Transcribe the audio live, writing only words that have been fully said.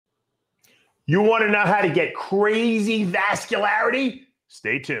You want to know how to get crazy vascularity?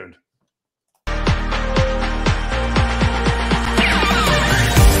 Stay tuned.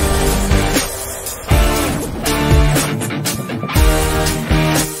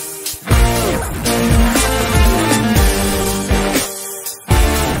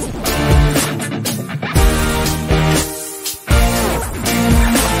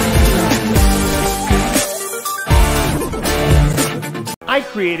 I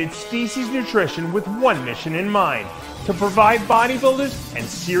created Species Nutrition with one mission in mind: to provide bodybuilders and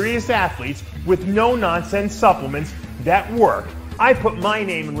serious athletes with no-nonsense supplements that work. I put my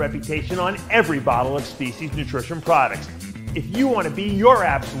name and reputation on every bottle of Species Nutrition products. If you want to be your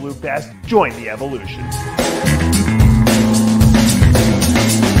absolute best, join the evolution.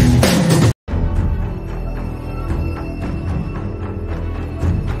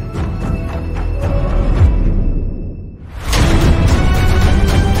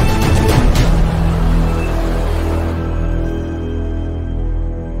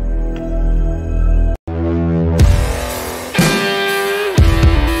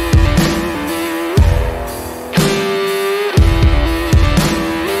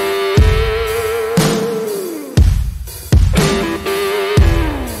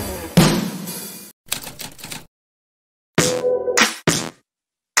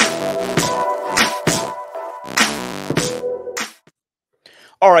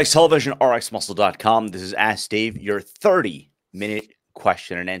 RX Television, RXMuscle.com. This is Ask Dave, your 30-minute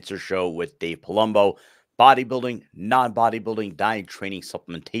question and answer show with Dave Palumbo. Bodybuilding, non-bodybuilding, diet, training,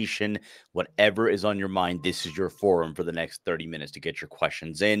 supplementation, whatever is on your mind, this is your forum for the next 30 minutes to get your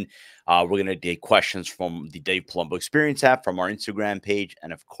questions in. We're going to take questions from the Dave Palumbo Experience app, from our Instagram page,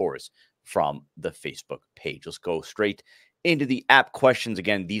 and of course, from the Facebook page. Let's go straight into the app questions.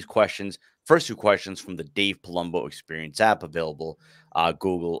 Again, these questions, first two questions from the Dave Palumbo Experience app, available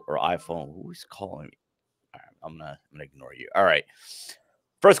Google or iPhone. Who's calling me? All right, I'm gonna ignore you. All right.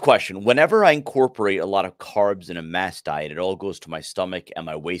 First question. Whenever I incorporate a lot of carbs in a mass diet, it all goes to my stomach and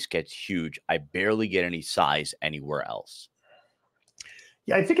my waist gets huge. I barely get any size anywhere else.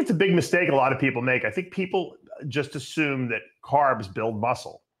 Yeah, I think it's a big mistake a lot of people make. I think people just assume that carbs build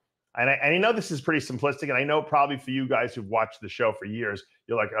muscle. And I know this is pretty simplistic, and I know probably for you guys who've watched the show for years,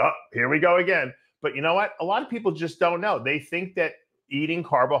 you're like, oh, here we go again. But you know what? A lot of people just don't know. They think that eating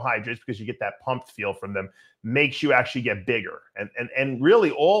carbohydrates, because you get that pumped feel from them, makes you actually get bigger. And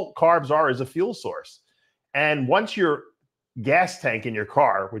really all carbs are is a fuel source. And once your gas tank in your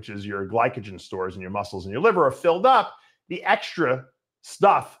car, which is your glycogen stores in your muscles and your liver, are filled up, the extra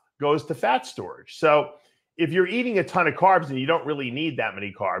stuff goes to fat storage. So if you're eating a ton of carbs and you don't really need that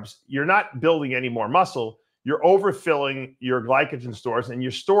many carbs, you're not building any more muscle. You're overfilling your glycogen stores and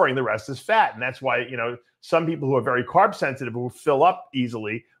you're storing the rest as fat. And that's why, you know, some people who are very carb sensitive, who fill up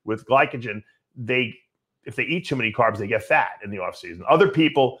easily with glycogen, if they eat too many carbs, they get fat in the off season. Other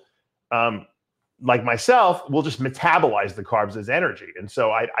people, like myself, will just metabolize the carbs as energy. And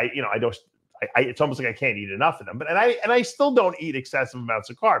so it's almost like I can't eat enough of them. But I still don't eat excessive amounts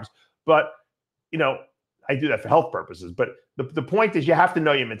of carbs. But you know, I do that for health purposes. But the point is, you have to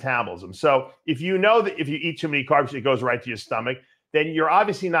know your metabolism. So if you know that if you eat too many carbs, it goes right to your stomach, then you're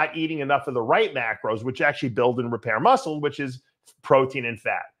obviously not eating enough of the right macros, which actually build and repair muscle, which is protein and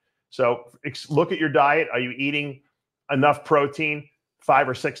fat. So look at your diet. Are you eating enough protein 5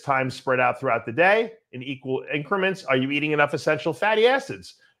 or 6 times spread out throughout the day in equal increments? Are you eating enough essential fatty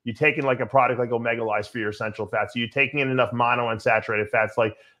acids? You taking like a product like Omega Lyse for your essential fats? Are you taking in enough monounsaturated fats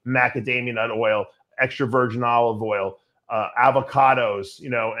like macadamia nut oil, extra virgin olive oil, avocados, you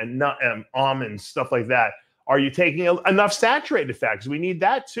know, and almonds, stuff like that? Are you taking enough saturated fats? We need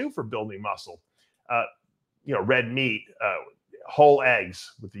that too for building muscle. You know, red meat, whole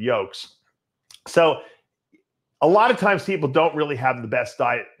eggs with the yolks. So a lot of times people don't really have the best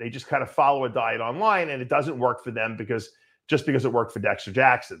diet. They just kind of follow a diet online and it doesn't work for them because it worked for Dexter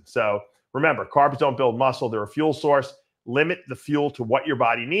Jackson. So remember, carbs don't build muscle. They're a fuel source. Limit the fuel to what your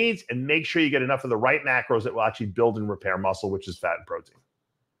body needs and make sure you get enough of the right macros that will actually build and repair muscle, which is fat and protein.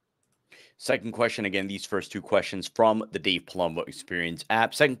 Second question, again, these first two questions from the Dave Palumbo Experience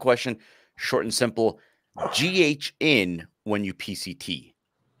app. Second question, short and simple: GH in when you PCT?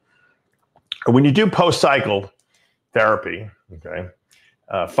 When you do post-cycle therapy, okay,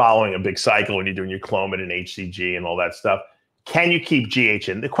 following a big cycle, when you're doing your Clomid and HCG and all that stuff, can you keep GH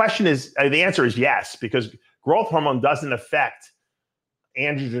in? The question is, the answer is yes, because growth hormone doesn't affect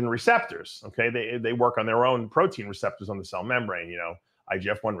androgen receptors. Okay, they work on their own protein receptors on the cell membrane, you know,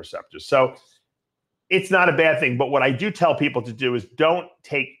 IGF-1 receptors. So it's not a bad thing. But what I do tell people to do is don't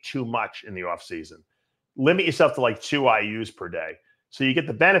take too much in the off season. Limit yourself to like 2 IUs per day. So you get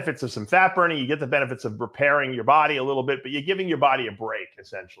the benefits of some fat burning, you get the benefits of repairing your body a little bit, but you're giving your body a break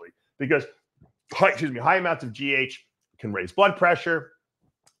essentially, because high amounts of GH can raise blood pressure.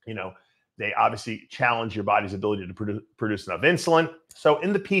 They obviously challenge your body's ability to produce enough insulin. So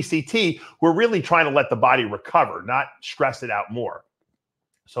in the PCT, we're really trying to let the body recover, not stress it out more.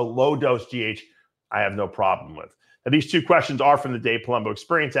 So low dose GH, I have no problem with. Now, these two questions are from the Dave Palumbo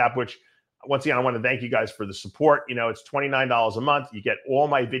Experience app, which once again, I want to thank you guys for the support. It's $29 a month. You get all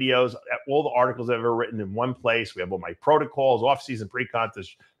my videos, all the articles I've ever written in one place. We have all my protocols, off-season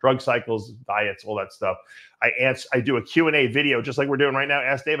pre-contest, drug cycles, diets, all that stuff. I do a Q&A video just like we're doing right now.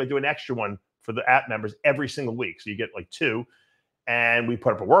 Ask Dave. I do an extra one for the app members every single week. So you get like 2. And we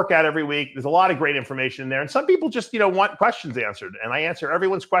put up a workout every week. There's a lot of great information in there. And some people just, want questions answered. And I answer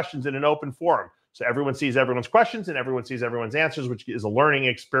everyone's questions in an open forum. So everyone sees everyone's questions and everyone sees everyone's answers, which is a learning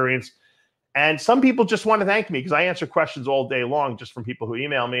experience. And some people just want to thank me because I answer questions all day long just from people who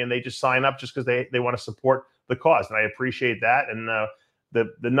email me, and they just sign up just because they want to support the cause. And I appreciate that. And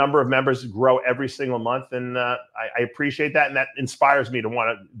the number of members grow every single month. And I appreciate that. And that inspires me to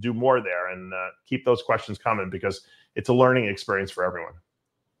want to do more there and keep those questions coming because it's a learning experience for everyone.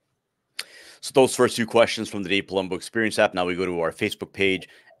 So those first 2 questions from the Dave Palumbo Experience app. Now we go to our Facebook page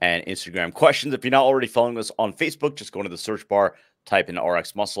and Instagram questions. If you're not already following us on Facebook, just go into the search bar, type in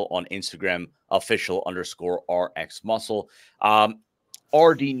RX Muscle. On Instagram, official_RX Muscle.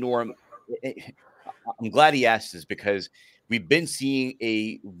 RD Norm, I'm glad he asked this because we've been seeing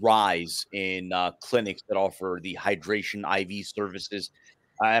a rise in clinics that offer the hydration IV services.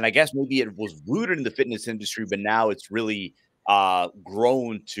 And I guess maybe it was rooted in the fitness industry, but now it's really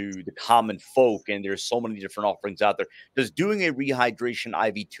grown to the common folk, and there's so many different offerings out there. Does doing a rehydration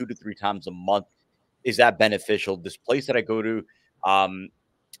IV 2 to 3 times a month, is that beneficial? This place that I go to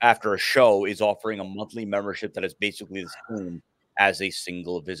after a show is offering a monthly membership that is basically the same as a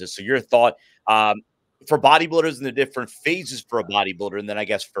single visit. So your thought for bodybuilders and the different phases for a bodybuilder, and then I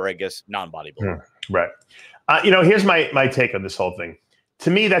guess non-bodybuilder. Right. Here's my take on this whole thing. To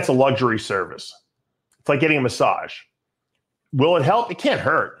me, that's a luxury service. It's like getting a massage. Will it help? It can't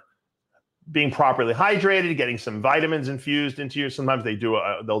hurt. Being properly hydrated, getting some vitamins infused into you. Sometimes they'll do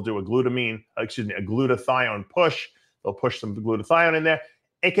a glutathione push. They'll push some glutathione in there.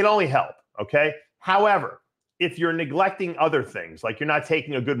 It can only help, okay? However, if you're neglecting other things, like you're not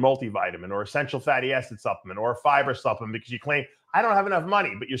taking a good multivitamin or essential fatty acid supplement or a fiber supplement because you claim, I don't have enough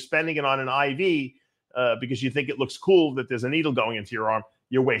money, but you're spending it on an IV because you think it looks cool that there's a needle going into your arm,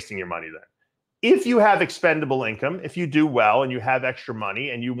 you're wasting your money then. If you have expendable income, if you do well and you have extra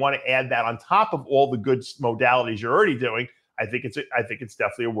money and you want to add that on top of all the good modalities you're already doing, I think it's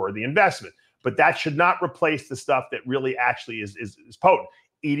definitely a worthy investment. But that should not replace the stuff that really actually is potent.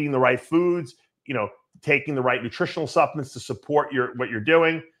 Eating the right foods, taking the right nutritional supplements to support what you're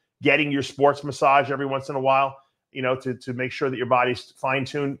doing, getting your sports massage every once in a while, to make sure that your body's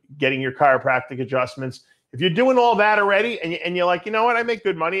fine-tuned, getting your chiropractic adjustments. If you're doing all that already and you're like, you know what, I make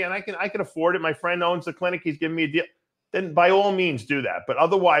good money and I can afford it. My friend owns the clinic. He's giving me a deal. Then by all means do that. But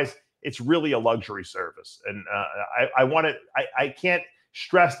otherwise, it's really a luxury service. And I can't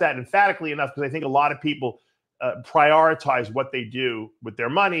stress that emphatically enough because I think a lot of people prioritize what they do with their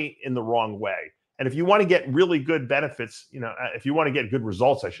money in the wrong way. And if you want to get really good benefits, if you want to get good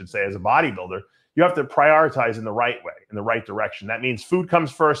results, I should say, as a bodybuilder, you have to prioritize in the right way, in the right direction. That means food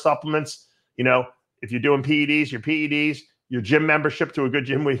comes first, supplements, if you're doing PEDs, your gym membership to a good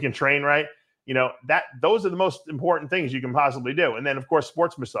gym where you can train right, those are the most important things you can possibly do. And then, of course,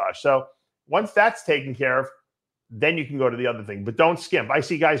 sports massage. So once that's taken care of, then you can go to the other thing. But don't skimp. I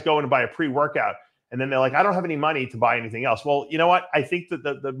see guys going to buy a pre-workout, and then they're like, I don't have any money to buy anything else. Well, you know what? I think that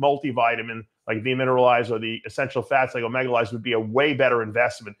the multivitamin, like Demineralize or the essential fats like Omega-Lize, would be a way better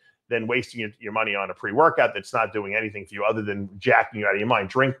investment than wasting your money on a pre-workout that's not doing anything for you other than jacking you out of your mind.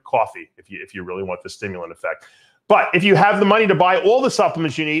 Drink coffee if you really want the stimulant effect. But if you have the money to buy all the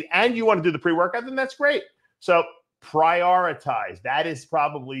supplements you need and you want to do the pre-workout, then that's great. So prioritize. That is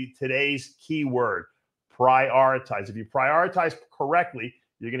probably today's key word. Prioritize. If you prioritize correctly,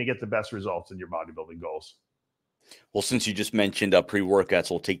 you're going to get the best results in your bodybuilding goals. Well, since you just mentioned pre-workouts,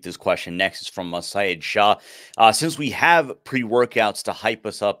 we'll take this question next. It's from Syed Shah. Since we have pre-workouts to hype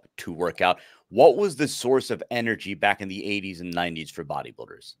us up to workout, what was the source of energy back in the 80s and 90s for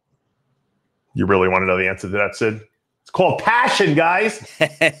bodybuilders? You really want to know the answer to that, Sid? It's called passion, guys.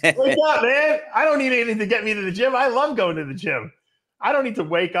 Wake up, man. I don't need anything to get me to the gym. I love going to the gym. I don't need to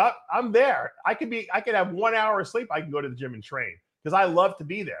wake up. I'm there. I could have 1 hour of sleep. I can go to the gym and train because I love to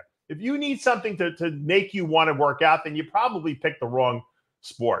be there. If you need something to make you want to work out, then you probably picked the wrong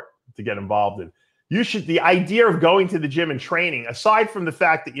sport to get involved in. the idea of going to the gym and training, aside from the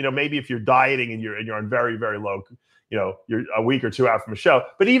fact that, maybe if you're dieting and you're on very, very low, you're a week or two out from a show,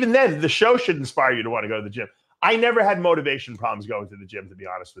 but even then the show should inspire you to want to go to the gym. I never had motivation problems going to the gym, to be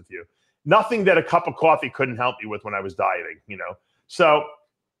honest with you. Nothing that a cup of coffee couldn't help me with when I was dieting, So,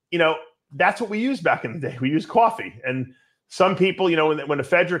 that's what we used back in the day. We used coffee. And some people, when the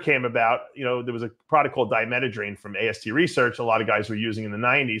ephedra came about, there was a product called dimetadrine from AST Research. A lot of guys were using in the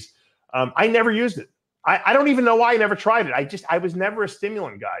 90s. I never used it. I don't even know why I never tried it. I was never a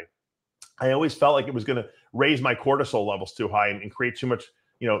stimulant guy. I always felt like it was going to raise my cortisol levels too high and create too much,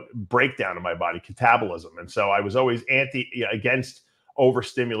 breakdown in my body, catabolism. And so I was always against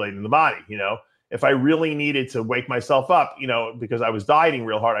overstimulating the body. If I really needed to wake myself up, because I was dieting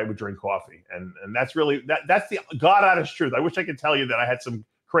real hard, I would drink coffee. And that's really, that's the God honest truth. I wish I could tell you that I had some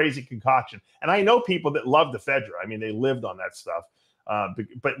crazy concoction. And I know people that love the ephedra. I mean, they lived on that stuff.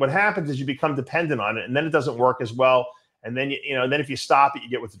 But what happens is you become dependent on it, and then it doesn't work as well. And then, then if you stop it, you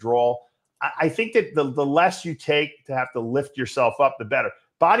get withdrawal. I think that the less you take to have to lift yourself up, the better.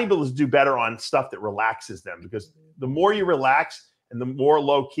 Bodybuilders do better on stuff that relaxes them, because the more you relax and the more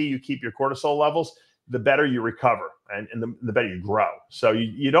low key you keep your cortisol levels, the better you recover and the better you grow. So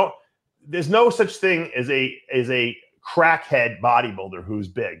there's no such thing as a crackhead bodybuilder who's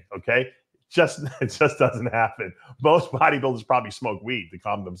big. Okay. It just doesn't happen. Most bodybuilders probably smoke weed to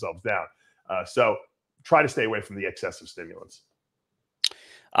calm themselves down. So try to stay away from the excessive stimulants.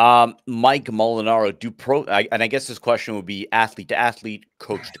 Mike Molinaro, and I guess this question would be athlete to athlete,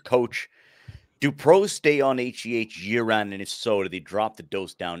 coach to coach. Do pros stay on HGH year round? And if so, do they drop the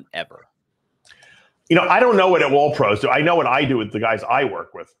dose down ever? I don't know what all pros do. I know what I do with the guys I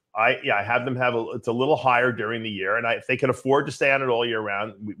work with. I have them it's a little higher during the year. And if they can afford to stay on it all year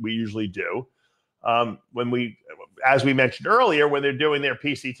round, we usually do. As we mentioned earlier, when they're doing their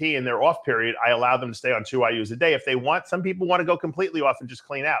PCT and their off period, I allow them to stay on 2 IUs a day. If they want, some people want to go completely off and just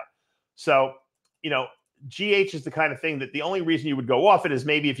clean out. So, GH is the kind of thing that the only reason you would go off it is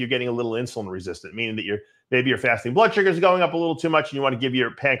maybe if you're getting a little insulin resistant, meaning that maybe your fasting blood sugar is going up a little too much and you want to give your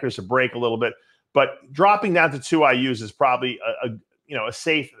pancreas a break a little bit. But dropping down to 2 IUs is probably a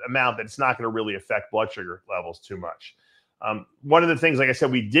safe amount that it's not going to really affect blood sugar levels too much. One of the things, like I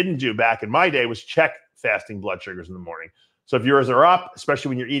said, we didn't do back in my day was check fasting blood sugars in the morning. So if yours are up, especially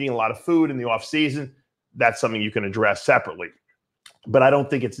when you're eating a lot of food in the off season, that's something you can address separately. But I don't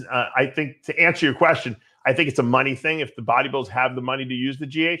think it's, I think to answer your question, I think it's a money thing. If the bodybuilders have the money to use the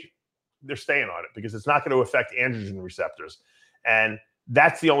GH, they're staying on it because it's not going to affect androgen receptors. And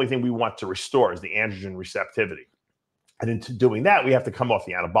that's the only thing we want to restore is the androgen receptivity. And into doing that, we have to come off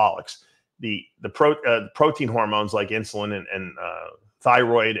the anabolics. The protein hormones like insulin and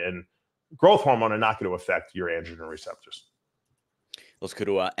thyroid and growth hormone are not going to affect your androgen receptors. Let's go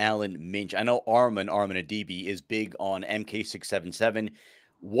to Alan Minch. I know Armon Adibi is big on MK677.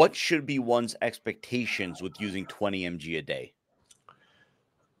 What should be one's expectations with using 20 mg a day?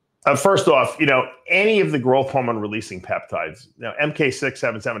 First off, any of the growth hormone releasing peptides. Now,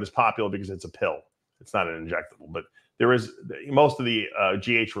 MK677 is popular because it's a pill. It's not an injectable, but most of the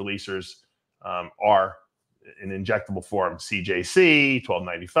GH releasers are in injectable form. CJC,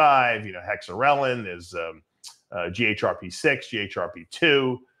 1295, hexarelin is GHRP6,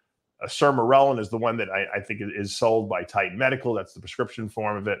 GHRP2. Sermorelin is the one that I think is sold by Titan Medical. That's the prescription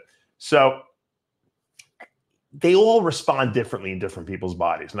form of it. So they all respond differently in different people's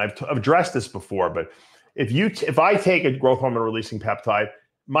bodies. And I've addressed this before, but if I take a growth hormone releasing peptide,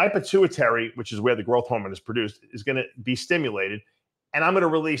 my pituitary, which is where the growth hormone is produced, is going to be stimulated, and I'm going to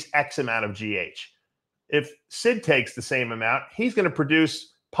release X amount of GH. If Sid takes the same amount, he's going to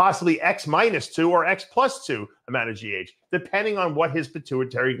produce possibly X -2 or X +2 amount of GH, depending on what his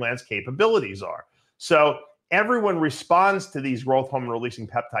pituitary gland's capabilities are. So everyone responds to these growth hormone releasing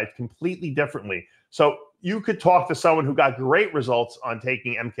peptides completely differently. So you could talk to someone who got great results on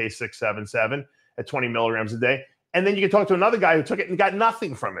taking MK677 at 20 milligrams a day, and then you can talk to another guy who took it and got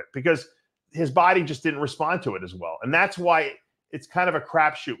nothing from it because his body just didn't respond to it as well. And that's why it's kind of a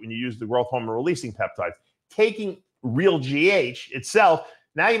crapshoot when you use the growth hormone releasing peptides. Taking real GH itself,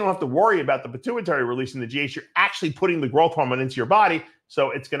 now you don't have to worry about the pituitary releasing the GH. You're actually putting the growth hormone into your body,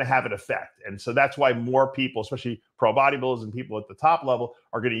 so it's going to have an effect. And so that's why more people, especially pro bodybuilders and people at the top level,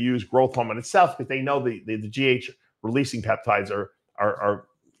 are going to use growth hormone itself because they know the GH releasing peptides are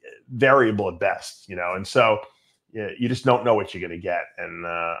variable at best, and so you just don't know what you're going to get. And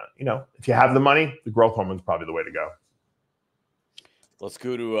if you have the money, the growth hormone is probably the way to go. Let's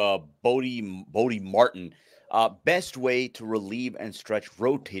go to Bodie Martin. Best way to relieve and stretch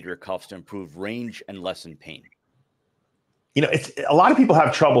rotator cuffs to improve range and lessen pain? it's a lot of people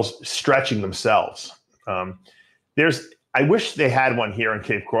have trouble stretching themselves. I wish they had one here in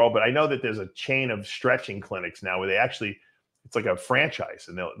Cape Coral, but I know that there's a chain of stretching clinics now where they actually, it's like a franchise,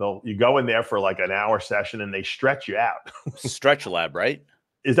 and you go in there for like an hour session and they stretch you out. Stretch Lab, right?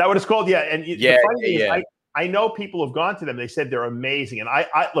 Is that what it's called? Yeah. And yeah, the funny thing yeah. is, I know people have gone to them. They said they're amazing. And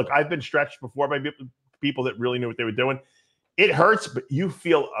look, I've been stretched before by people that really knew what they were doing. It hurts, but you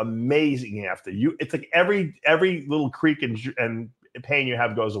feel amazing after. It's like every little creak and pain you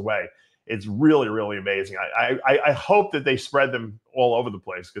have goes away. It's really, really amazing. I hope that they spread them all over the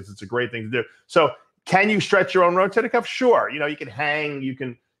place because it's a great thing to do. So can you stretch your own rotator cuff? Sure. You can hang, you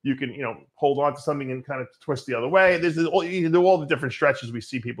can hold on to something and kind of twist the other way. You can do all the different stretches we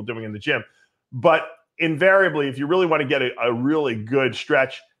see people doing in the gym. But invariably, if you really want to get a really good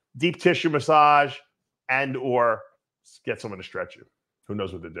stretch, deep tissue massage or get someone to stretch you who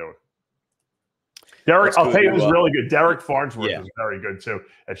knows what they're doing. Derek, I'll tell you who's really good. Derek Farnsworth is very good too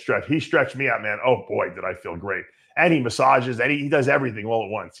at stretch. He stretched me out, man. Oh boy, did I feel great. And he massages, and he does everything all at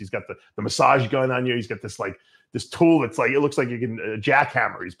once. He's got the massage gun on you. He's got this tool that's like, it looks like you can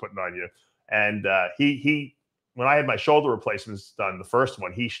jackhammer he's putting on you. And he when I had my shoulder replacements done, the first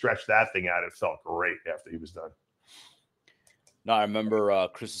one, he stretched that thing out. It felt great after he was done. No, I remember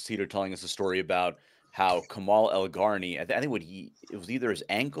Chris Cedar telling us a story about how Kamal El Garni, I think it was either his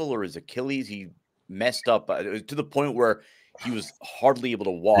ankle or his Achilles, he messed up to the point where he was hardly able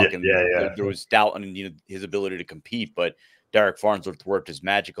to walk, and there was doubt on his ability to compete. But Derek Farnsworth worked his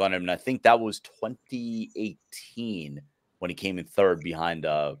magic on him, and I think that was 2018 when he came in third behind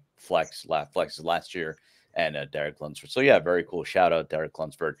Flex's last year and Derek Lunsford. So yeah, very cool. Shout out Derek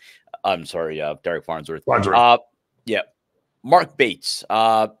Lunsford. I'm sorry, Derek Farnsworth. Yeah, Mark Bates.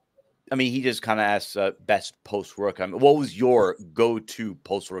 I mean, he just kind of asked best post-workout. What was your go-to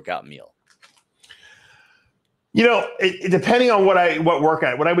post-workout meal? Depending on what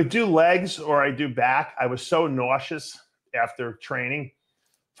workout. When I would do legs or I do back, I was so nauseous after training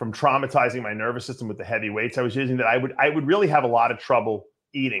from traumatizing my nervous system with the heavy weights I was using that I would really have a lot of trouble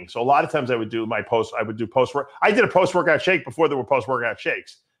eating. So a lot of times I would do post-work. I did a post-workout shake before there were post-workout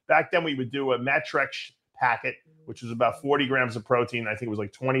shakes. Back then we would do a Matrex packet, which was about 40 grams of protein. I think it was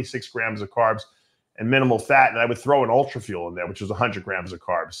like 26 grams of carbs and minimal fat. And I would throw an Ultra Fuel in there, which was 100 grams of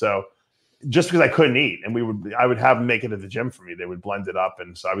carbs. So just because I couldn't eat, and I would have them make it at the gym for me. They would blend it up.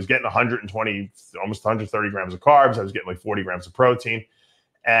 And so I was getting 120, almost 130 grams of carbs. I was getting like 40 grams of protein.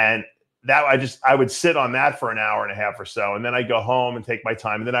 And that I would sit on that for an hour and a half or so. And then I'd go home and take my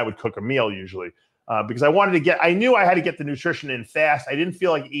time. And then I would cook a meal usually because I knew I had to get the nutrition in fast. I didn't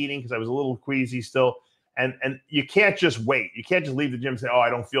feel like eating because I was a little queasy still. And you can't just wait. You can't just leave the gym and say, oh,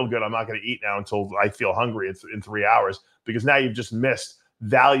 I don't feel good. I'm not going to eat now until I feel hungry in 3 hours, because now you've just missed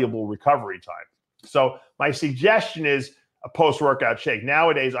valuable recovery time. So my suggestion is a post-workout shake.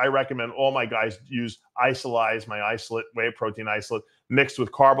 Nowadays, I recommend all my guys use Isolyze, my isolate, whey protein isolate, mixed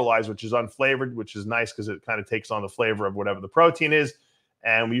with Carbolize, which is unflavored, which is nice because it kind of takes on the flavor of whatever the protein is.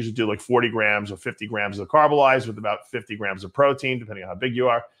 And we usually do like 40 grams or 50 grams of Carbolize with about 50 grams of protein, depending on how big you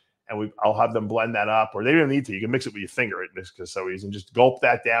are. And I'll have them blend that up, or they don't need to. You can mix it with your finger. It's so easy. And just gulp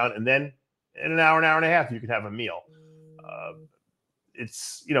that down. And then in an hour and a half, you can have a meal.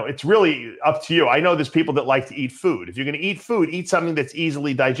 It's really up to you. I know there's people that like to eat food. If you're going to eat food, eat something that's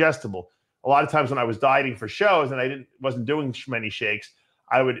easily digestible. A lot of times when I was dieting for shows and I wasn't doing many shakes,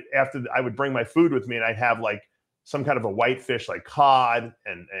 I would bring my food with me, and I'd have like some kind of a white fish like cod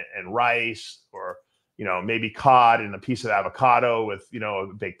and rice, or maybe cod and a piece of avocado with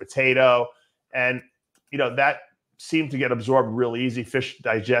a baked potato, and that seemed to get absorbed real easy. Fish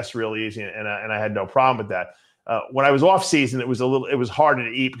digests real easy, and I had no problem with that. When I was off season, it was harder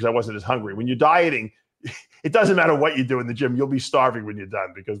to eat because I wasn't as hungry. When you're dieting, it doesn't matter what you do in the gym; you'll be starving when you're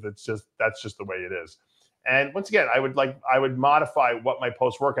done, because that's just the way it is. And once again, I would modify what my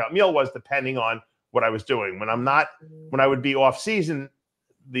post-workout meal was depending on what I was doing. When I would be off season,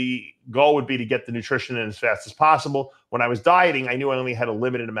 the goal would be to get the nutrition in as fast as possible. When I was dieting, I knew I only had a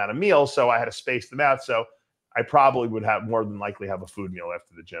limited amount of meals, so I had to space them out. So I probably would have more than likely have a food meal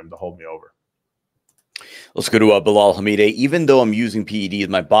after the gym to hold me over. Let's go to Bilal Hamide. Even though I'm using PEDs,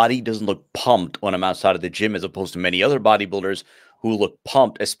 my body doesn't look pumped when I'm outside of the gym, as opposed to many other bodybuilders who look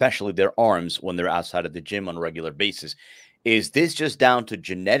pumped, especially their arms, when they're outside of the gym on a regular basis. Is this just down to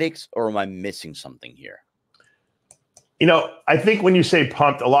genetics, or am I missing something here? I think when you say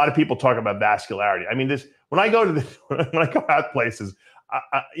pumped, a lot of people talk about vascularity. I mean, when I go out places,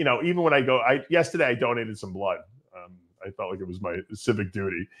 even when yesterday I donated some blood. I felt like it was my civic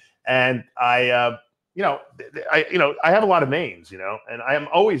duty, and I have a lot of veins, and I am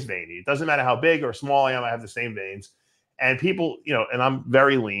always veiny. It doesn't matter how big or small I am; I have the same veins. And people, and I'm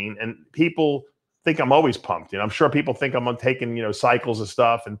very lean, and people think I'm always pumped. I'm sure people think I'm taking, cycles of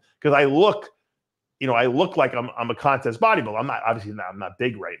stuff. And because I look like I'm a contest bodybuilder. I'm not, obviously not, I'm not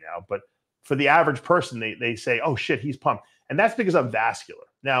big right now, but for the average person, they say, oh shit, he's pumped. And that's because I'm vascular.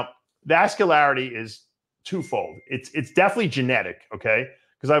 Now, vascularity is twofold. It's definitely genetic, okay?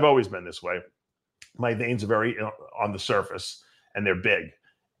 Because I've always been this way. My veins are very on the surface and they're big.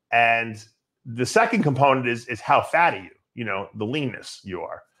 And the second component is how fatty the leanness you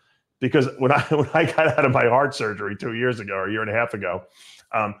are. Because when I got out of my heart surgery 2 years ago, or a year and a half ago,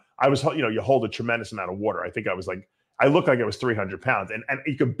 I was, you hold a tremendous amount of water. I think I looked like I was 300 pounds, and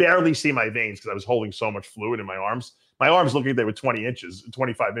you could barely see my veins because I was holding so much fluid in my arms. My arms looked like they were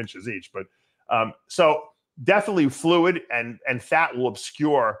 25 inches each. But so definitely fluid and fat will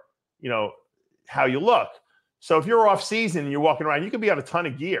obscure, how you look. So if you're off season and you're walking around, you could be on a ton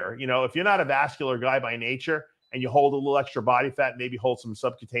of gear. If you're not a vascular guy by nature and you hold a little extra body fat, maybe hold some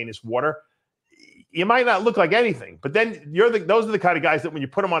subcutaneous water, you might not look like anything. But then those are the kind of guys that when you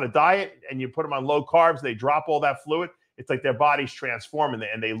put them on a diet and you put them on low carbs, they drop all that fluid. It's like their bodies transform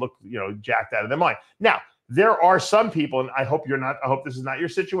and they look, jacked out of their mind. Now, there are some people, and I hope this is not your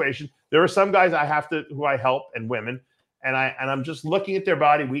situation. There are some guys who I help, and women, and I'm just looking at their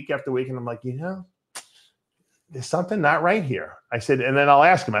body week after week, and I'm like, there's something not right here. I said, and then I'll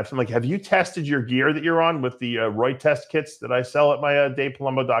ask them, I'm like, have you tested your gear that you're on with the Roy test kits that I sell at my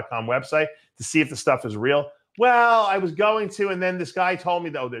DavePalumbo.com website to see if the stuff is real? Well, I was going to, and then this guy told me,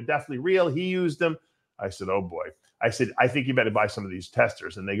 though, they're definitely real. He used them. I said, oh boy. I said, I think you better buy some of these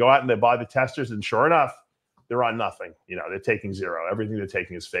testers. And they go out and they buy the testers, and sure enough, they're on nothing. They're taking zero. Everything they're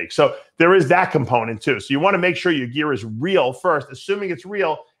taking is fake. So there is that component too. So you want to make sure your gear is real first, assuming it's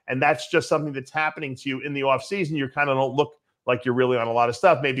real. And that's just something that's happening to you in the off season. You kind of don't look like you're really on a lot of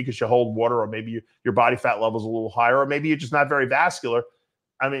stuff, maybe because you hold water, or maybe your body fat level is a little higher, or maybe you're just not very vascular.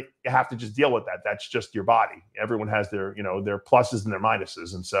 I mean, you have to just deal with that. That's just your body. Everyone has their pluses and their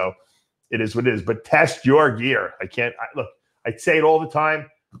minuses. And so it is what it is, but test your gear. Look, I say it all the time.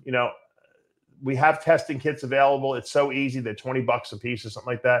 We have testing kits available. It's so easy. They're $20 a piece or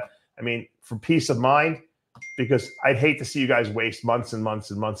something like that. I mean, for peace of mind, because I'd hate to see you guys waste months and months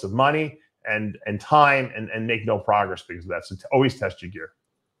and months of money and time and make no progress because of that. So always test your gear.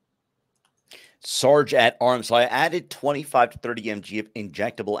 Sarge at Arm. So I added 25 to 30 mg of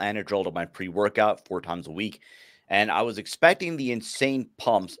injectable anadrol to my pre-workout 4 times a week. And I was expecting the insane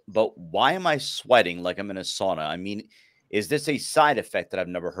pumps, but why am I sweating like I'm in a sauna? I mean, is this a side effect that I've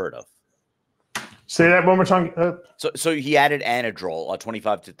never heard of? Say that one more time. So he added anadrol,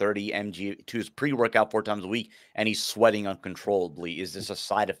 25 to 30 mg to his pre-workout 4 times a week, and he's sweating uncontrollably. Is this a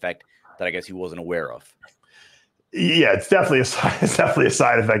side effect that I guess he wasn't aware of? Yeah, it's definitely a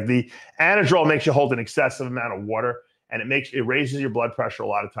side effect. The anadrol makes you hold an excessive amount of water, and it raises your blood pressure a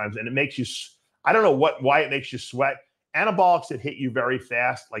lot of times, and it makes you, I don't know why it makes you sweat. Anabolics that hit you very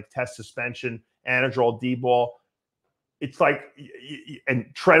fast, like test suspension, anadrol, D-ball, it's like, and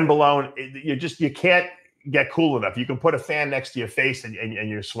trenbolone, you can't get cool enough. You can put a fan next to your face and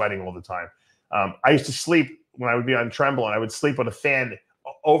you're sweating all the time. I used to sleep when I would be on trenbolone. I would sleep with a fan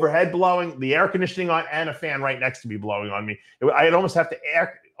overhead blowing, the air conditioning on, and a fan right next to me blowing on me. I'd almost have to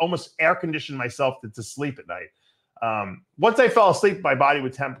air condition myself to sleep at night. Once I fell asleep, my body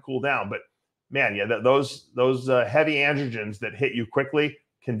would cool down. But man, yeah, those heavy androgens that hit you quickly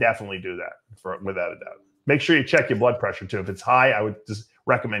can definitely do that without a doubt. Make sure you check your blood pressure too. If it's high, I would just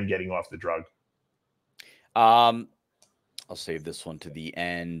recommend getting off the drug. I'll save this one to the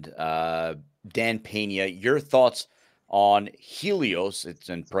end. Dan Pena, your thoughts on Helios? It's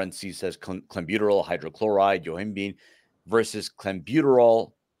in parentheses, says clenbuterol, hydrochloride, yohimbine versus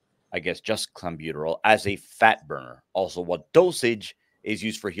clenbuterol, I guess just clenbuterol as a fat burner. Also, what dosage is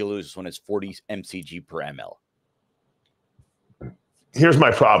used for Helios when it's 40 mcg per ml? Here's my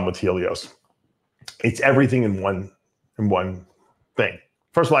problem with Helios. It's everything in one thing.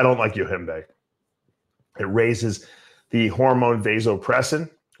 First of all, I don't like yohimbine. It raises the hormone vasopressin,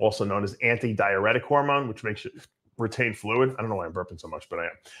 also known as antidiuretic hormone, which makes you retain fluid. I don't know why I'm burping so much, but I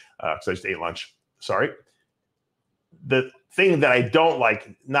am, because I just ate lunch. Sorry. The thing that I don't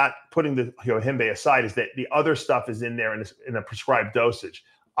like, not putting the yohimbine aside, is that the other stuff is in there in a prescribed dosage.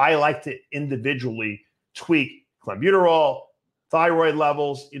 I like to individually tweak clenbuterol, thyroid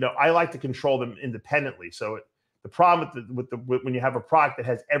levels. I like to control them independently. So the problem when you have a product that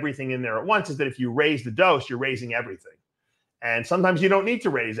has everything in there at once is that if you raise the dose, you're raising everything. And sometimes you don't need to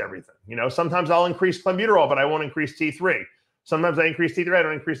raise everything. Sometimes I'll increase clenbuterol, but I won't increase T3. Sometimes I increase T3, I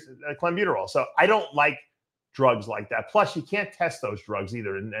don't increase clenbuterol. So I don't like drugs like that. Plus, you can't test those drugs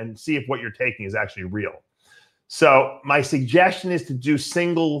either and see if what you're taking is actually real. So my suggestion is to do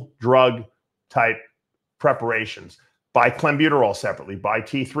single drug type preparations. Buy clenbuterol separately, buy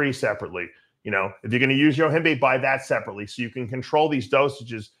T3 separately. You know, if you're going to use yohimbe, buy that separately so you can control these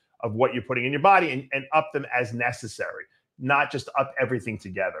dosages of what you're putting in your body and up them as necessary, not just up everything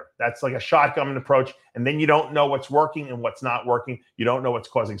together. That's like a shotgun approach. And then you don't know what's working and what's not working. You don't know what's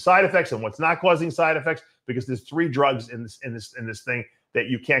causing side effects and what's not causing side effects because there's 3 drugs in this thing that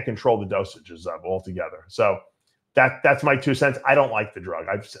you can't control the dosages of altogether. So that's my 2 cents. I don't like the drug.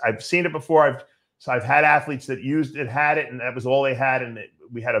 I've seen it before. I've had athletes that used it, had it, and that was all they had, and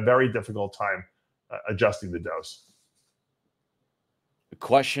we had a very difficult time adjusting the dose. A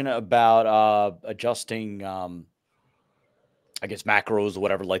question about adjusting, I guess, macros or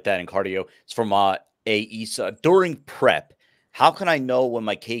whatever like that in cardio. It's from Isa. During prep, how can I know when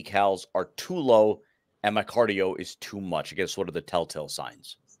my kcals are too low and my cardio is too much? I guess what are the telltale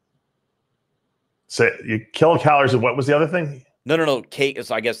signs? So you kilocalories, and what was the other thing? No. K.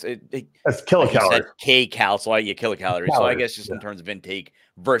 So I guess that's kilocalories. Kcal, so I get kilocalories. So I guess just in terms of intake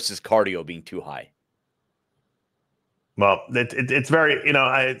versus cardio being too high. Well, it's very, you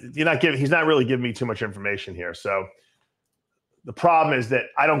know, he's not really giving me too much information here. So the problem is that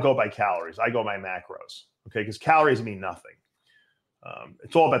I don't go by calories. I go by macros. Okay, because calories mean nothing.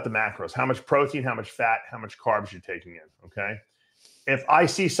 It's all about the macros. How much protein, how much fat, how much carbs you're taking in. Okay. If I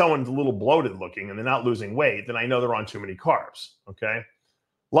see someone's a little bloated looking and they're not losing weight, then I know they're on too many carbs. Okay.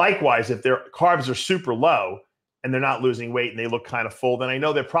 Likewise, if their carbs are super low and they're not losing weight and they look kind of full, then I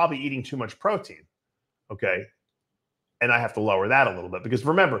know they're probably eating too much protein. Okay. And I have to lower that a little bit because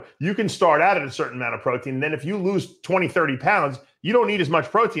remember, you can start out at a certain amount of protein. And then if you lose 20, 30 pounds, you don't need as much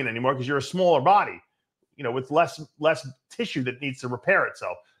protein anymore because you're a smaller body, you know, with less tissue that needs to repair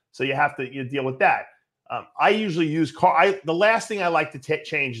itself. So you have to deal with that. I usually use the last thing I like to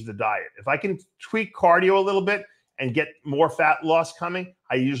change is the diet. If I can tweak cardio a little bit and get more fat loss coming,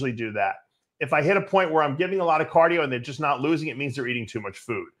 I usually do that. If I hit a point where I'm giving a lot of cardio and they're just not losing, it means they're eating too much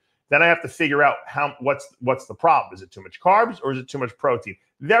food. Then I have to figure out what's the problem. Is it too much carbs or is it too much protein?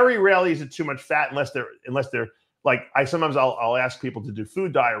 Very rarely is it too much fat unless they're like sometimes I'll ask people to do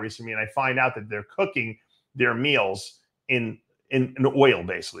food diaries for me and I find out that they're cooking their meals in oil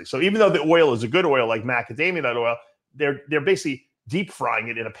basically. So even though the oil is a good oil like macadamia nut oil, they're basically deep frying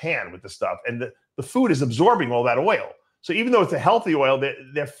it in a pan with the stuff, and the food is absorbing all that oil. So even though it's a healthy oil,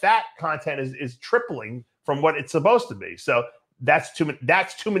 their fat content is tripling from what it's supposed to be. So that's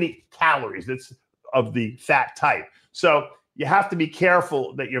too many calories. That's of the fat type. So you have to be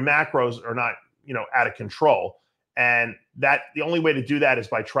careful that your macros are not out of control. And that the only way to do that is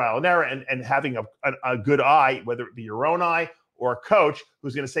by trial and error and having a good eye, whether it be your own eye or a coach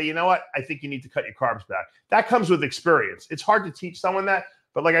who's going to say, you know what, I think you need to cut your carbs back. That comes with experience. It's hard to teach someone that.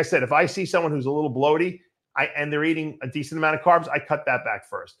 But like I said, if I see someone who's a little bloaty and they're eating a decent amount of carbs, I cut that back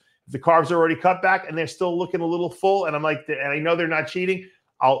first. If the carbs are already cut back and they're still looking a little full and I know they're not cheating,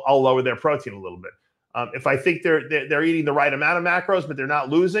 I'll lower their protein a little bit. If I think they're eating the right amount of macros, but they're not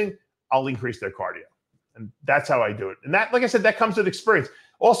losing, I'll increase their cardio. And that's how I do it. And that, like I said, that comes with experience.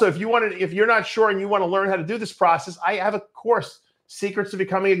 Also, if you're not sure and you want to learn how to do this process, I have a course, Secrets to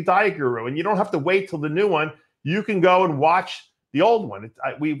Becoming a Diet Guru, and you don't have to wait till the new one. You can go and watch the old one.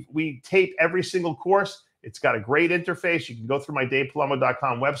 We tape every single course. It's got a great interface. You can go through my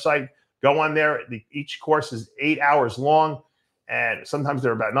DavePalumbo.com website, go on there. Each course is 8 hours long, and sometimes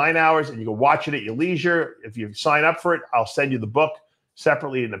they're about 9 hours, and you can watch it at your leisure. If you sign up for it, I'll send you the book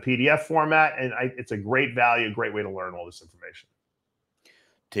separately in the PDF format, and it's a great value, a great way to learn all this information.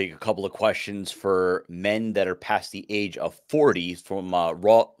 Take a couple of questions for men that are past the age of 40 from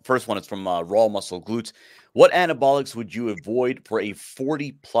Raw. First one is from Raw Muscle Glutes. What anabolics would you avoid for a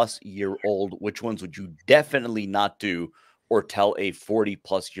 40-plus-year-old? Which ones would you definitely not do or tell a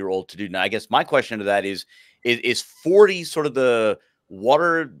 40-plus-year-old to do? Now, I guess my question to that is 40 sort of the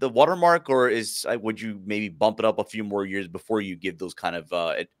watermark, or would you maybe bump it up a few more years before you give those kind of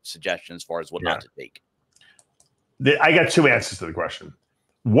suggestions as far as what not to take? I got two answers to the question.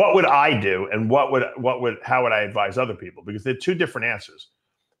 What would I do, and how would I advise other people? Because they're two different answers.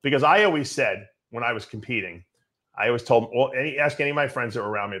 Because I always said when I was competing, I always told ask any of my friends that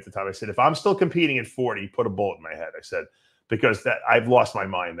were around me at the time. I said, if I'm still competing at 40, put a bullet in my head. I said, because that I've lost my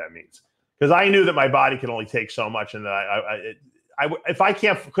mind. That means because I knew that my body can only take so much, and that if I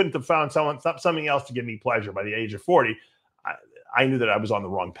couldn't have found something else to give me pleasure by the age of 40, I knew that I was on the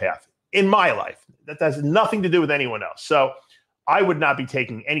wrong path in my life. That has nothing to do with anyone else. So I would not be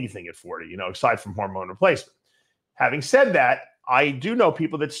taking anything at 40, aside from hormone replacement. Having said that, I do know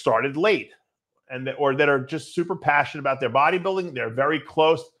people that started late or that are just super passionate about their bodybuilding. They're very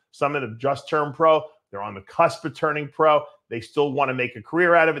close. Some that have just turned pro. They're on the cusp of turning pro. They still want to make a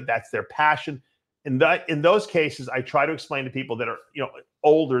career out of it. That's their passion. In those cases, I try to explain to people that are,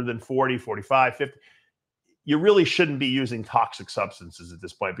 older than 40, 45, 50, you really shouldn't be using toxic substances at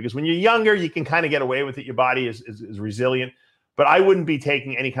this point, because when you're younger, you can kind of get away with it. Your body is resilient. But I wouldn't be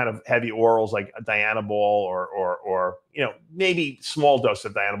taking any kind of heavy orals like Dianabol or maybe small dose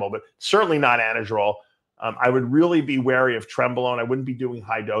of Dianabol, but certainly not Anadrol. I would really be wary of Trenbolone. I wouldn't be doing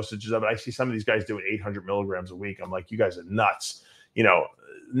high dosages of it. I see some of these guys doing 800 milligrams a week. I'm like, you guys are nuts.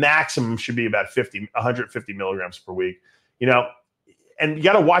 Maximum should be about 150 milligrams per week. And you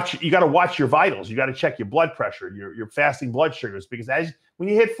got to watch your vitals. You got to check your blood pressure, your fasting blood sugars, because when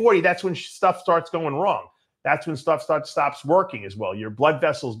you hit 40, that's when stuff starts going wrong. That's when stuff stops working as well. Your blood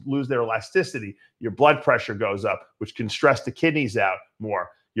vessels lose their elasticity. Your blood pressure goes up, which can stress the kidneys out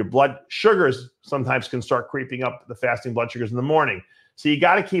more. Your blood sugars sometimes can start creeping up, the fasting blood sugars in the morning. So you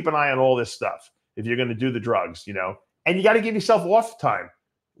got to keep an eye on all this stuff if you're going to do the drugs, and you got to give yourself off time.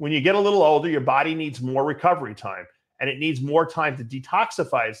 When you get a little older, your body needs more recovery time, and it needs more time to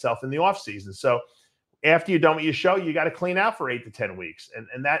detoxify itself in the off season. So after you're done with your show, you got to clean out for 8 to 10 weeks.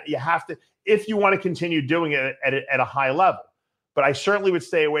 And that you have to, if you want to continue doing it at a high level. But I certainly would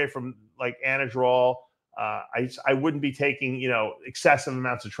stay away from like Anadrol. I wouldn't be taking, excessive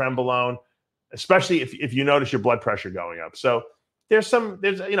amounts of Trenbolone, especially if you notice your blood pressure going up. So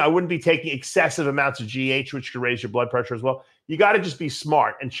I wouldn't be taking excessive amounts of GH, which could raise your blood pressure as well. You got to just be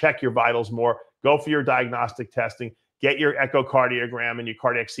smart and check your vitals more. Go for your diagnostic testing. Get your echocardiogram and your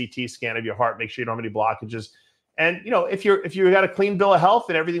cardiac CT scan of your heart. Make sure you don't have any blockages. And if you got a clean bill of health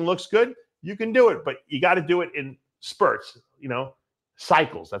and everything looks good, you can do it. But you got to do it in spurts.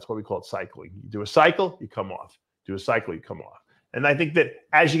 Cycles. That's what we call it, cycling. You do a cycle, you come off. Do a cycle, you come off. And I think that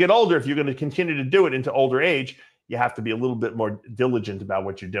as you get older, if you're going to continue to do it into older age, you have to be a little bit more diligent about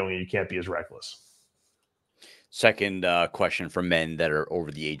what you're doing. You can't be as reckless. Second question from men that are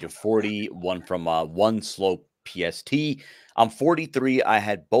over the age of 40. One from One Slope PST. I'm 43. I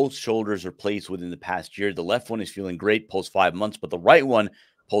had both shoulders replaced within the past year. The left one is feeling great post 5 months, but the right one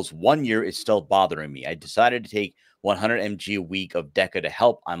post 1 year is still bothering me. I decided to take 100 mg a week of DECA to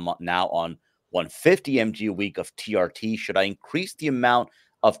help. I'm now on 150 mg a week of TRT. Should I increase the amount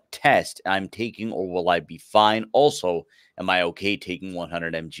of test I'm taking, or will I be fine? Also, am I okay taking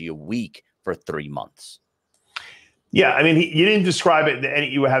 100 mg a week for 3 months? Yeah, I mean, you didn't describe it that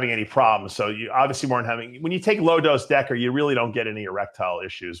you were having any problems, so you obviously weren't having. When you take low dose DECA, you really don't get any erectile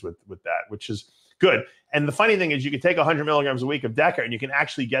issues with that, which is good. And the funny thing is, you can take 100 milligrams a week of DECA, and you can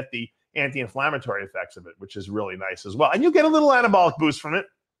actually get the anti-inflammatory effects of it, which is really nice as well. And you'll get a little anabolic boost from it.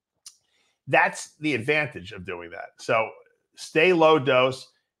 That's the advantage of doing that. So stay low dose.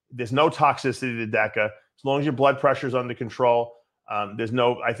 There's no toxicity to DECA as long as your blood pressure is under control.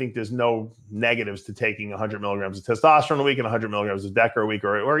 I think there's no negatives to taking 100 milligrams of testosterone a week and 100 milligrams of DECA a week,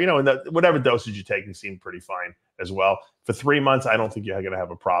 or whatever dosage you take, seem pretty fine as well. For 3 months, I don't think you're going to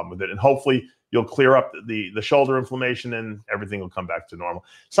have a problem with it, and hopefully you'll clear up the shoulder inflammation and everything will come back to normal.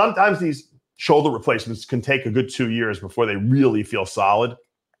 Sometimes these shoulder replacements can take a good 2 years before they really feel solid,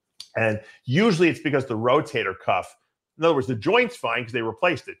 and usually it's because the rotator cuff, in other words, the joint's fine because they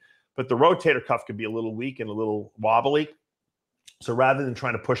replaced it, but the rotator cuff can be a little weak and a little wobbly. So rather than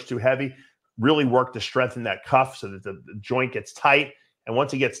trying to push too heavy, really work to strengthen that cuff so that the joint gets tight. And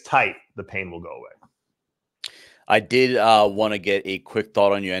once it gets tight, the pain will go away. I did want to get a quick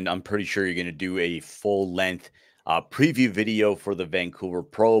thought on you, and I'm pretty sure you're going to do a full-length preview video for the Vancouver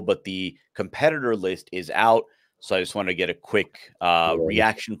Pro, but the competitor list is out. So I just want to get a quick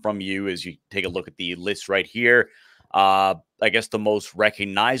reaction from you as you take a look at the list right here. I guess the most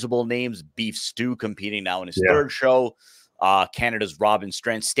recognizable names: Beef Stew competing now in his third show. Canada's Robin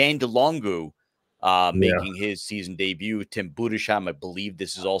Strand, Stan DeLongo making his season debut. Tim Budisham, I believe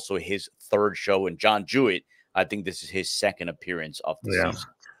this is also his third show, and John Jewett, I think this is his second appearance of the season.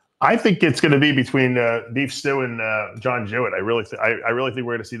 I think it's going to be between Beef Stew and John Jewett. I really think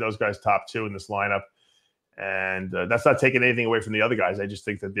we're going to see those guys top two in this lineup, and that's not taking anything away from the other guys. I just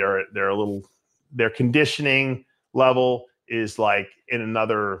think that their conditioning level is like in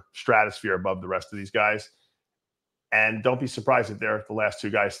another stratosphere above the rest of these guys. And don't be surprised if they're the last two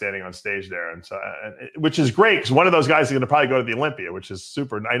guys standing on stage there. And so, which is great, because one of those guys is going to probably go to the Olympia, which is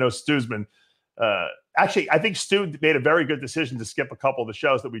super. And I know Stu's been actually, I think Stu made a very good decision to skip a couple of the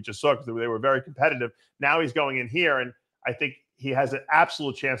shows that we just saw because they were very competitive. Now he's going in here, and I think he has an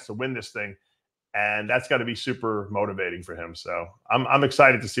absolute chance to win this thing. And that's got to be super motivating for him. So I'm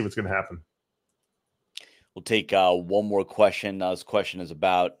excited to see what's going to happen. We'll take one more question. This question is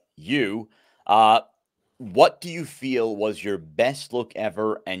about you. What do you feel was your best look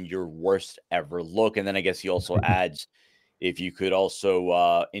ever and your worst ever look? And then I guess he also adds, if you could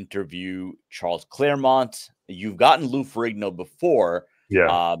also interview Charles Claremont. You've gotten Lou Ferrigno before,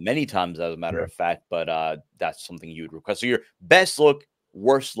 Yeah. many times, as a matter Yeah. of fact, but that's something you would request. So your best look,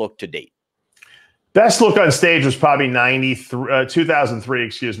 worst look to date. Best look on stage was probably 2003,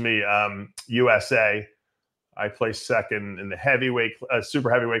 excuse me, USA. I placed second in the heavyweight, super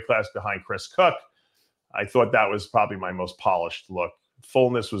heavyweight class behind Chris Cook. I thought that was probably my most polished look.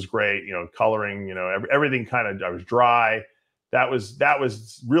 Fullness was great, coloring, everything kind of, I was dry. That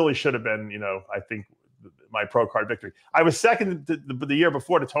was really should have been, I think my pro card victory. I was second the year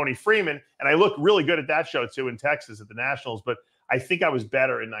before to Tony Freeman, and I looked really good at that show too in Texas at the Nationals, but I think I was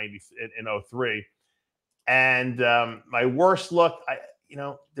better in 03. And my worst look,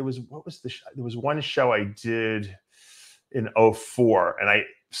 there was one show I did in 04, and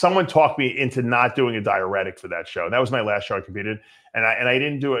someone talked me into not doing a diuretic for that show. That was my last show I competed, and I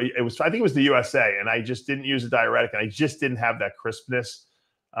didn't do it. I think it was the USA, and I just didn't use a diuretic, and I just didn't have that crispness.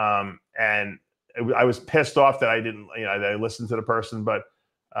 And I was pissed off that I didn't, that I listened to the person, but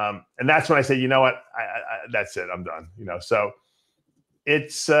and that's when I said, you know what, that's it, I'm done. So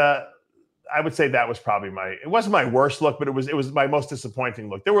it's. I would say that was probably it wasn't my worst look, but it was my most disappointing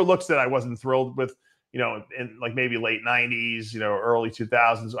look. There were looks that I wasn't thrilled with, in like maybe late 90s, early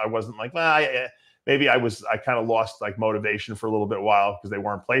 2000s. I wasn't like, maybe I kind of lost like motivation for a little bit while because they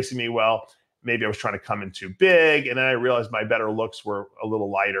weren't placing me well. Maybe I was trying to come in too big. And then I realized my better looks were a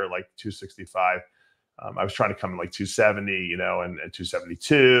little lighter, like 265. I was trying to come in like 270, and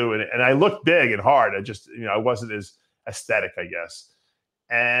 272. And I looked big and hard. I just, I wasn't as aesthetic, I guess.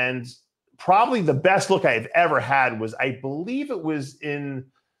 And probably the best look I've ever had was, I believe it was in,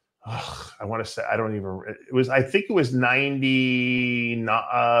 I want to say, I think it was 90,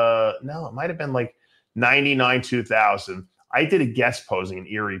 no, it might have been like 99, 2000. I did a guest posing in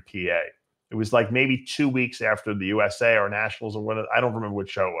Erie, PA. It was like maybe 2 weeks after the USA or Nationals or whatever. I don't remember what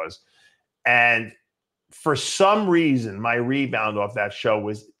show it was. And for some reason, my rebound off that show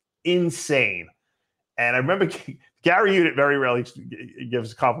was insane. And I remember Gary Udit very rarely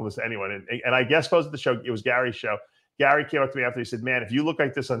gives compliments to anyone. And I guest posed at the show. It was Gary's show. Gary came up to me after. He said, "Man, if you look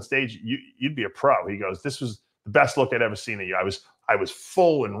like this on stage, you'd be a pro." He goes, "This was the best look I'd ever seen of you. I was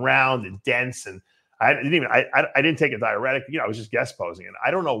full and round and dense, and I didn't take a diuretic. I was just guest posing, and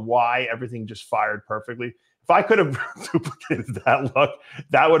I don't know why everything just fired perfectly. If I could have duplicated that look,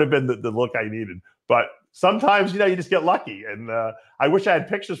 that would have been the look I needed. But sometimes, you just get lucky. And I wish I had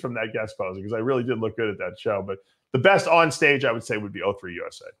pictures from that guest posing because I really did look good at that show. But the best on stage, I would say, would be 03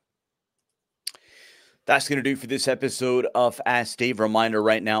 USA. That's going to do for this episode of Ask Dave. Reminder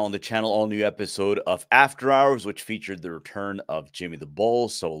right now on the channel, all new episode of After Hours, which featured the return of Jimmy the Bull.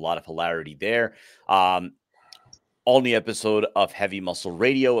 So a lot of hilarity there. All new episode of Heavy Muscle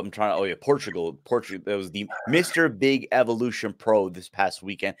Radio. I'm trying to, Portugal. That was the Mr. Big Evolution Pro this past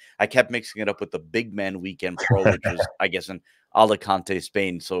weekend. I kept mixing it up with the Big Man Weekend Pro, which was, I guess, in Alicante,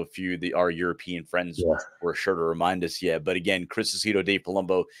 Spain. So a few of our European friends were sure to remind us. Yeah. But again, Chris Aceto, Dave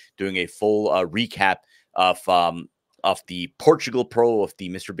Palumbo doing a full recap of the Portugal Pro, of the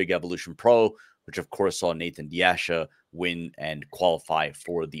Mr. Big Evolution Pro, which of course saw Nathan Diasha win and qualify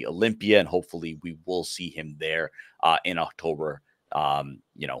for the Olympia. And hopefully we will see him there in October,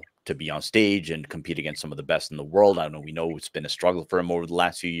 to be on stage and compete against some of the best in the world. I don't know. We know it's been a struggle for him over the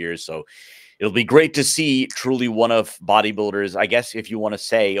last few years. So it'll be great to see truly one of bodybuilders, I guess, if you want to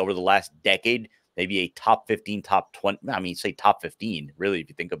say over the last decade, maybe a top 15, top 20, say top 15, really, if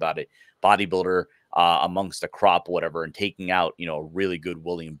you think about it, bodybuilder amongst the crop, whatever, and taking out, a really good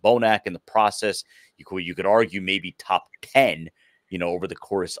William Bonac in the process. You could argue maybe top 10, over the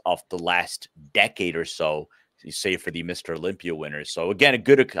course of the last decade or so, you say, for the Mr. Olympia winners. So again, a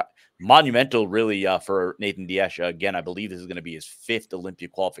good, monumental, really, for Nathan Diasha. Again, I believe this is going to be his 5th Olympia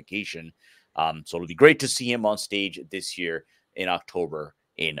qualification. So it'll be great to see him on stage this year in October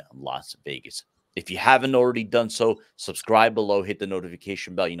in Las Vegas. If you haven't already done so, subscribe below, hit the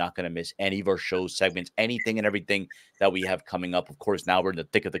notification bell. You're not going to miss any of our shows, segments, anything and everything that we have coming up. Of course, now we're in the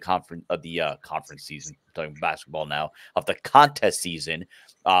thick of the conference season. I'm talking basketball now, of the contest season.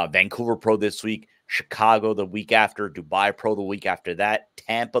 Vancouver Pro this week, Chicago the week after, Dubai Pro the week after that,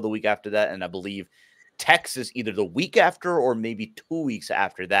 Tampa the week after that, and I believe Texas either the week after or maybe 2 weeks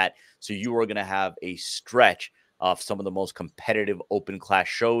after that. So you are going to have a stretch of some of the most competitive open class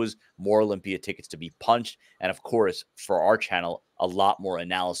shows, more Olympia tickets to be punched, and of course, for our channel, a lot more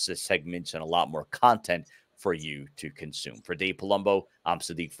analysis segments and a lot more content for you to consume. For Dave Palumbo, I'm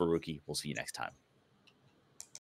Sadiq Faruqi. We'll see you next time.